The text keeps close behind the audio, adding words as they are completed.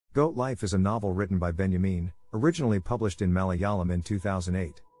Goat Life is a novel written by Benyamin, originally published in Malayalam in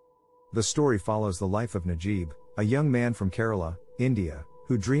 2008. The story follows the life of Najib, a young man from Kerala, India,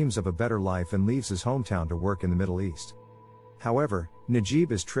 who dreams of a better life and leaves his hometown to work in the Middle East. However,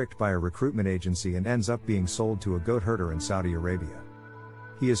 Najib is tricked by a recruitment agency and ends up being sold to a goat herder in Saudi Arabia.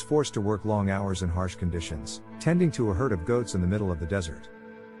 He is forced to work long hours in harsh conditions, tending to a herd of goats in the middle of the desert.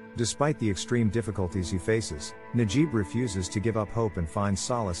 Despite the extreme difficulties he faces, Najib refuses to give up hope and finds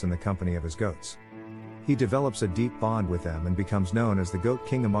solace in the company of his goats. He develops a deep bond with them and becomes known as the Goat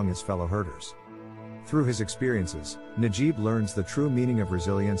King among his fellow herders. Through his experiences, Najib learns the true meaning of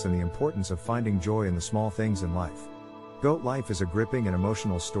resilience and the importance of finding joy in the small things in life. Goat Life is a gripping and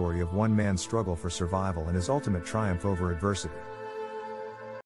emotional story of one man's struggle for survival and his ultimate triumph over adversity.